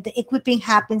the equipping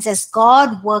happens as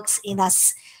God works in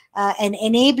us and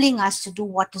enabling us to do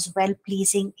what is well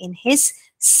pleasing in his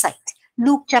sight.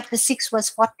 Luke chapter 6 verse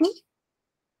 40.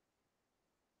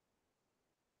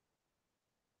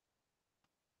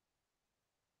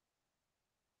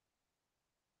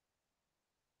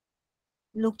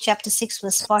 Luke chapter 6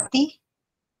 verse 40.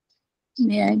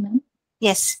 May I, ma'am?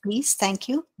 Yes, please. Thank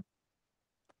you.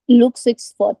 Luke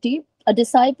 6:40. A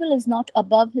disciple is not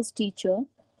above his teacher,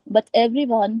 but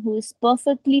everyone who is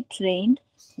perfectly trained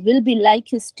will be like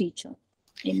his teacher.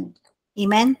 Amen.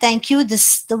 Amen. Thank you.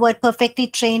 The word perfectly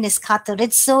trained is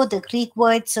katarizo, the Greek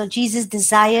word. So Jesus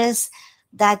desires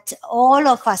that all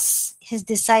of us, his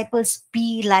disciples,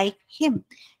 be like him.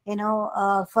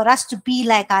 For us to be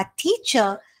like our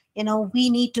teacher, we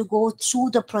need to go through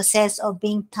the process of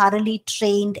being thoroughly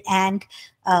trained and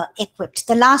equipped.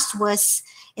 The last verse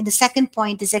in the second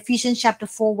point is Ephesians chapter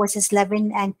 4, verses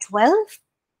 11 and 12.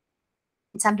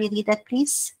 Can somebody read that,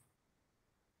 please?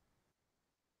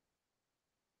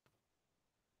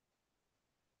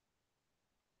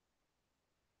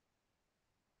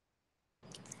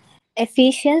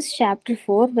 Ephesians chapter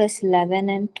 4, verse 11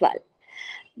 and 12.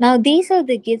 Now these are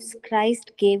the gifts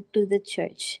Christ gave to the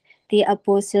church: the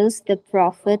apostles, the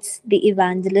prophets, the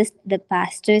evangelists, the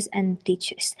pastors, and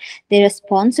teachers. Their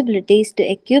responsibility is to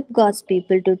equip God's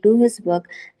people to do his work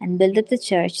and build up the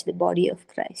church, the body of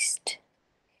Christ.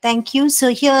 Thank you. So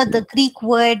here the Greek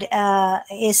word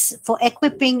is for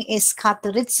equipping is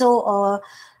katarizo, or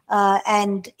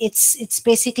and it's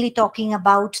basically talking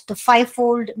about the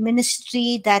fivefold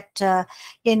ministry that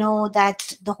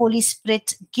that the Holy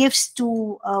Spirit gives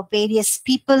to various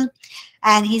people.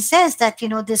 And he says that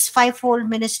this fivefold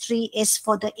ministry is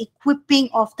for the equipping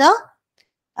of the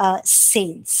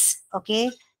saints.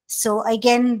 Okay, so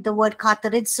again, the word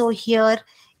katarizo here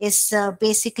is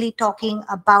basically talking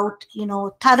about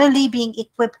thoroughly being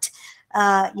equipped,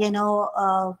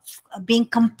 being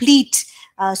complete,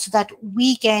 so that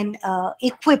we can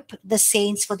equip the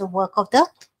saints for the work of the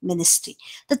ministry.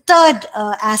 The third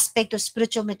aspect of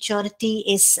spiritual maturity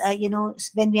is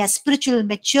when we are spiritually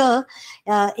mature,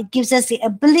 it gives us the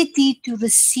ability to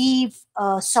receive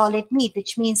solid meat,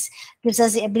 which means gives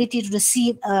us the ability to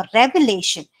receive a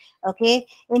revelation. Okay,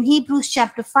 in Hebrews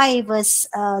chapter 5 verse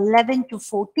 11 to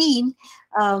 14,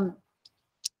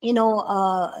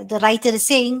 the writer is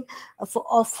saying,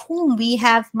 of whom we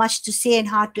have much to say and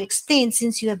hard to explain,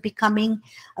 since you have become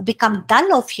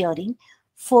dull of hearing.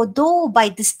 For though by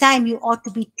this time you ought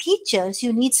to be teachers,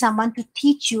 you need someone to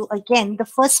teach you again the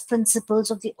first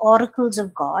principles of the oracles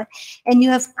of God, and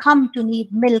you have come to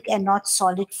need milk and not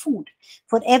solid food.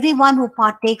 For everyone who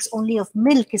partakes only of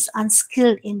milk is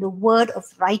unskilled in the word of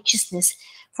righteousness,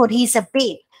 for he is a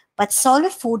babe. But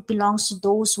solid food belongs to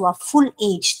those who are full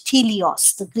age,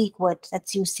 telios, the Greek word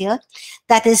that's used here.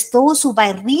 That is, those who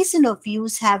by reason of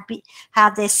use have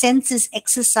their senses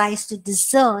exercised to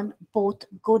discern both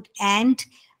good and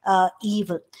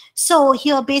evil. So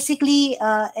here, basically,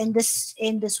 in this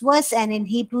verse, and in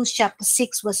Hebrews chapter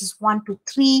 6 verses 1 to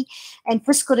 3, and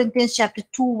 1 Corinthians chapter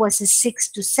 2 verses 6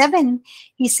 to 7,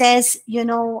 he says,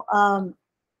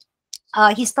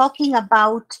 he's talking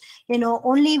about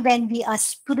only when we are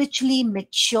spiritually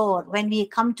mature, when we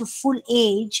come to full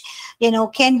age,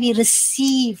 can we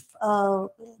receive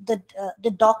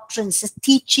the doctrines, the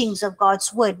teachings of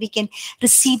God's word. We can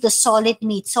receive the solid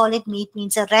meat. Solid meat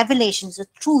means the revelations, the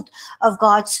truth of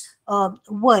God's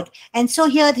word. And so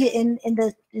here in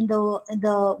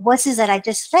the verses that I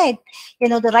just read,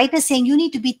 the writer is saying you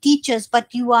need to be teachers, but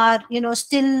you are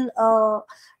still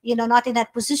not in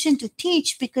that position to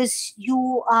teach, because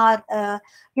you are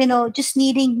just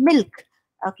needing milk.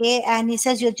 Okay, and he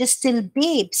says you're just still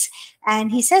babes.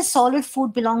 And he says solid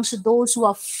food belongs to those who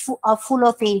are full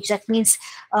of age. That means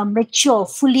mature,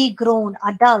 fully grown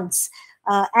adults,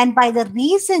 and by the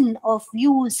reason of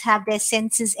use have their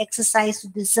senses exercised to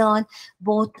discern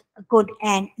both good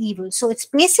and evil. So it's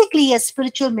basically a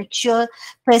spiritual mature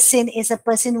person is a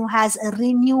person who has a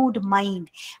renewed mind,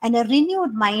 and a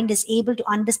renewed mind is able to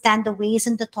understand the ways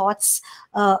and the thoughts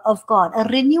of God. A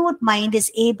renewed mind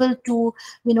is able to,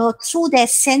 through their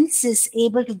senses,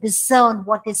 able to discern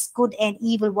what is good and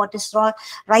evil, what is wrong,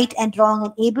 right and wrong,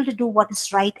 and able to do what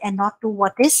is right and not do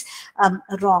what is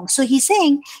wrong. So he's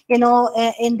saying,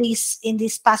 in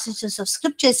these passages of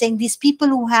scripture, saying these people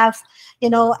who have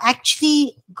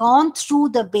actually gone through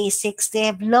the basics, they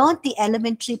have learned the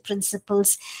elementary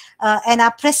principles, and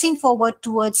are pressing forward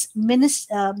towards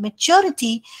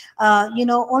maturity.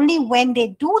 Only when they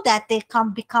do that, they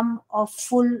become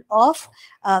full of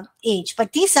age.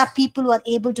 But these are people who are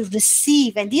able to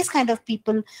receive, and these kind of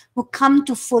people who come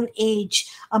to full age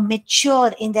are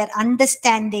mature in their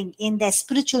understanding, in their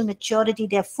spiritual maturity.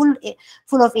 They're full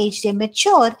of age, they're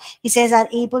mature, he says, are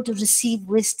able to receive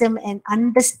wisdom and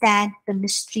understand the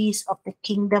mysteries of the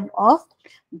kingdom of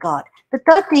God. The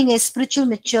third thing is spiritual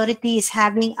maturity is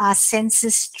having our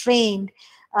senses trained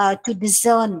to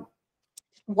discern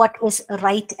what is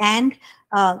right and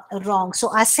wrong.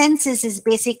 So our senses is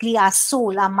basically our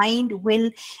soul, our mind, will,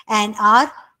 and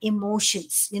our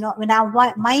emotions. When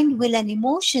our mind, will, and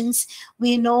emotions,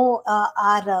 we know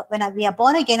when we are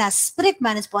born again, our spirit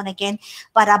man is born again,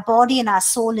 but our body and our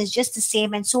soul is just the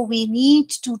same. And so we need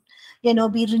to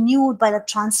be renewed by the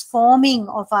transforming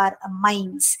of our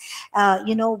minds,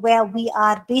 where we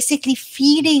are basically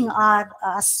feeding our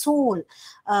soul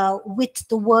with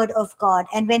the word of God.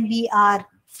 And when we are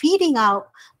feeding our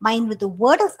mind with the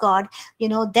word of God,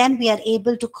 then we are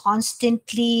able to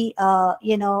constantly,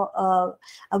 we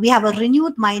have a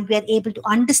renewed mind. We are able to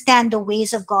understand the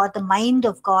ways of God, the mind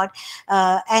of God,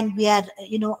 and we are,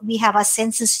 we have our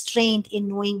senses trained in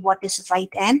knowing what is right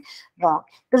and wrong.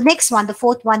 The next one, the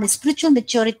fourth one, is spiritual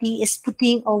maturity is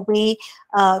putting away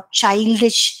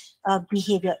childish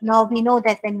behavior. Now we know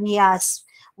that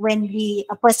when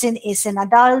a person is an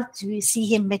adult, we see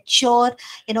him mature,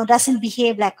 doesn't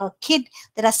behave like a kid.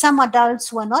 There are some adults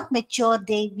who are not mature.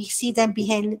 We see them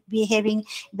behaving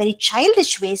very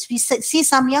childish ways. We see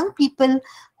some young people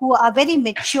who are very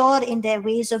mature in their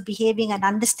ways of behaving and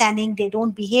understanding. They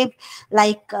don't behave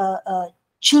like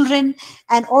children,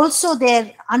 and also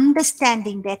their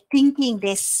understanding, their thinking,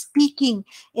 their speaking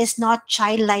is not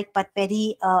childlike but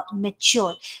very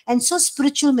mature. And so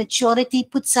spiritual maturity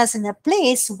puts us in a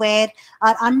place where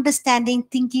our understanding,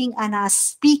 thinking, and our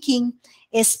speaking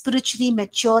is spiritually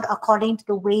mature according to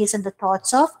the ways and the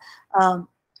thoughts of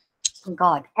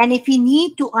God. And if we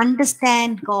need to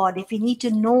understand God, if we need to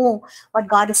know what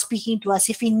God is speaking to us,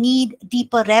 if we need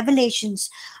deeper revelations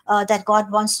that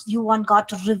you want God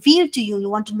to reveal to you, you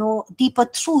want to know deeper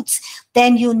truths,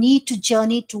 then you need to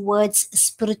journey towards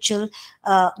spiritual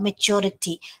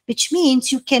maturity, which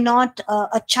means you cannot,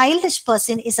 a childish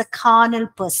person is a carnal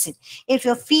person. If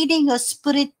you're feeding your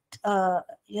spirit,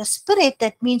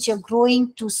 that means you're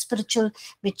growing to spiritual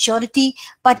maturity.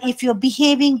 But if you're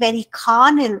behaving very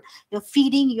carnal, you're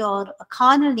feeding your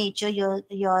carnal nature, your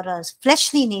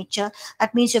fleshly nature,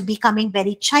 that means you're becoming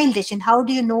very childish. And how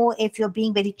do you know if you're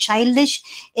being very childish?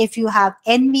 If you have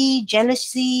envy,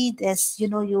 jealousy, there's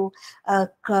you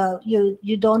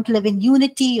don't live in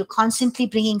unity, you're constantly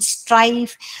bringing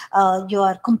strife, you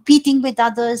are competing with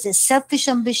others, there's selfish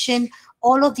ambition.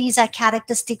 All of these are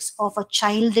characteristics of a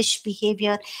childish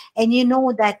behavior, and you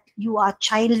know that you are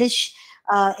childish,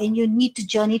 and you need to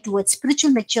journey towards spiritual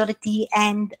maturity.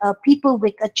 And people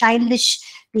with a childish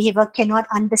behavior cannot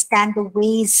understand the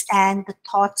ways and the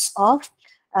thoughts of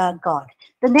God.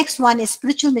 The next one is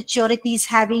spiritual maturity is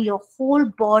having your whole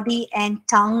body and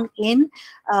tongue in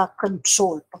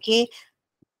control. Okay.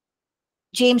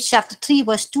 James chapter 3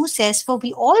 verse 2 says, "For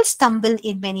we all stumble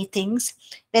in many things.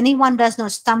 If anyone does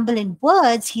not stumble in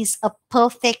words, he's a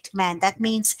perfect man." That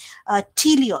means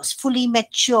teleos, fully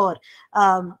mature,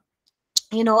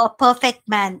 a perfect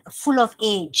man, full of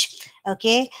age.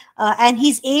 Okay. And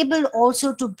he's able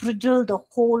also to bridle the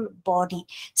whole body.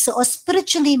 So a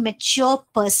spiritually mature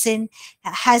person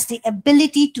has the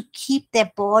ability to keep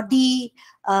their body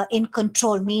in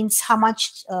control, means how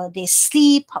much they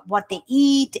sleep, what they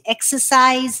eat,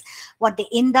 exercise, what they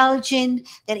indulge in.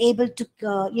 They're able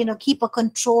to keep a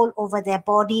control over their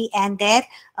body and their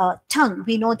tongue.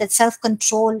 We know that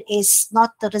self-control is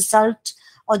not the result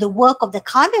or the work of the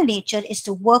carnal nature, is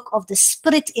the work of the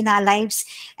spirit in our lives,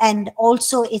 and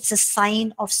also it's a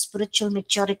sign of spiritual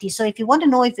maturity. So if you want to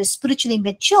know if you're spiritually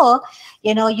mature,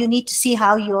 you need to see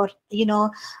how you're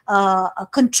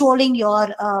controlling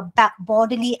your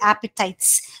bodily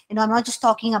appetites. I'm not just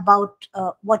talking about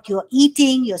what you're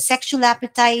eating, your sexual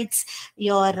appetites,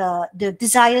 your the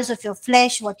desires of your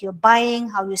flesh, what you're buying,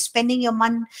 how you're spending your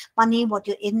money, what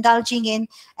you're indulging in,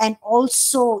 and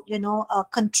also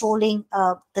controlling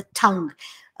the tongue.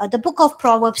 The book of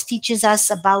Proverbs teaches us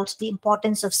about the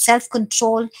importance of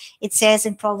self-control. It says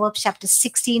in Proverbs chapter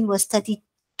 16 verse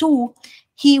 32,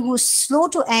 he who is slow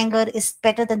to anger is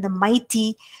better than the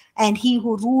mighty, and he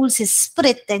who rules his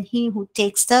spirit than he who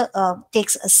takes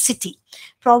a city.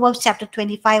 Proverbs chapter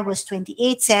 25 verse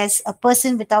 28 says, a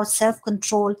person without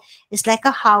self-control is like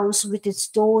a house with its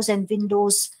doors and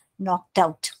windows knocked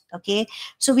out. Okay,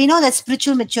 so we know that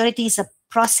spiritual maturity is a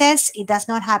process. It does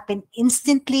not happen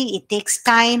instantly. It takes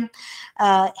time.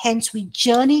 Hence, we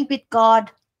journey with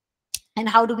God. And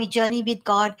how do we journey with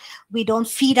God? We don't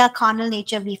feed our carnal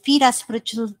nature. We feed our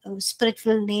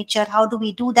spiritual nature. How do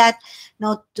we do that?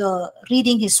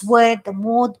 Reading His Word. The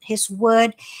more His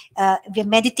Word, we're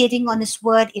meditating on His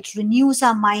Word. It renews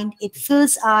our mind. It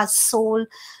fills our soul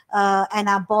and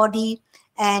our body.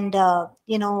 And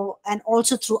and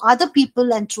also through other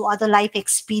people and through other life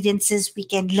experiences, we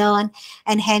can learn,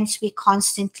 and hence we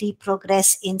constantly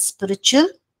progress in spiritual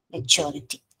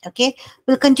maturity. Okay,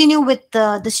 we'll continue with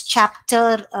this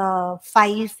chapter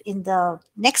 5 in the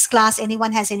next class.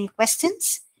 Anyone has any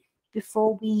questions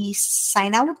before we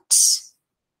sign out?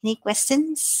 Any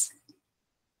questions?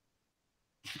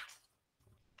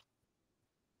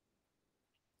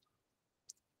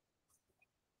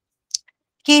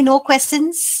 Okay, no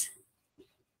questions.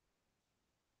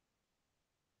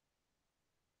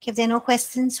 If there are no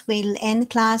questions, we'll end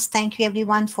class. Thank you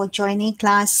everyone for joining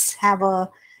class. Have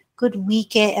a good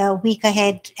week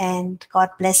ahead, and God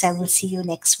bless. I will see you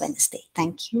next Wednesday.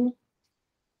 Thank you.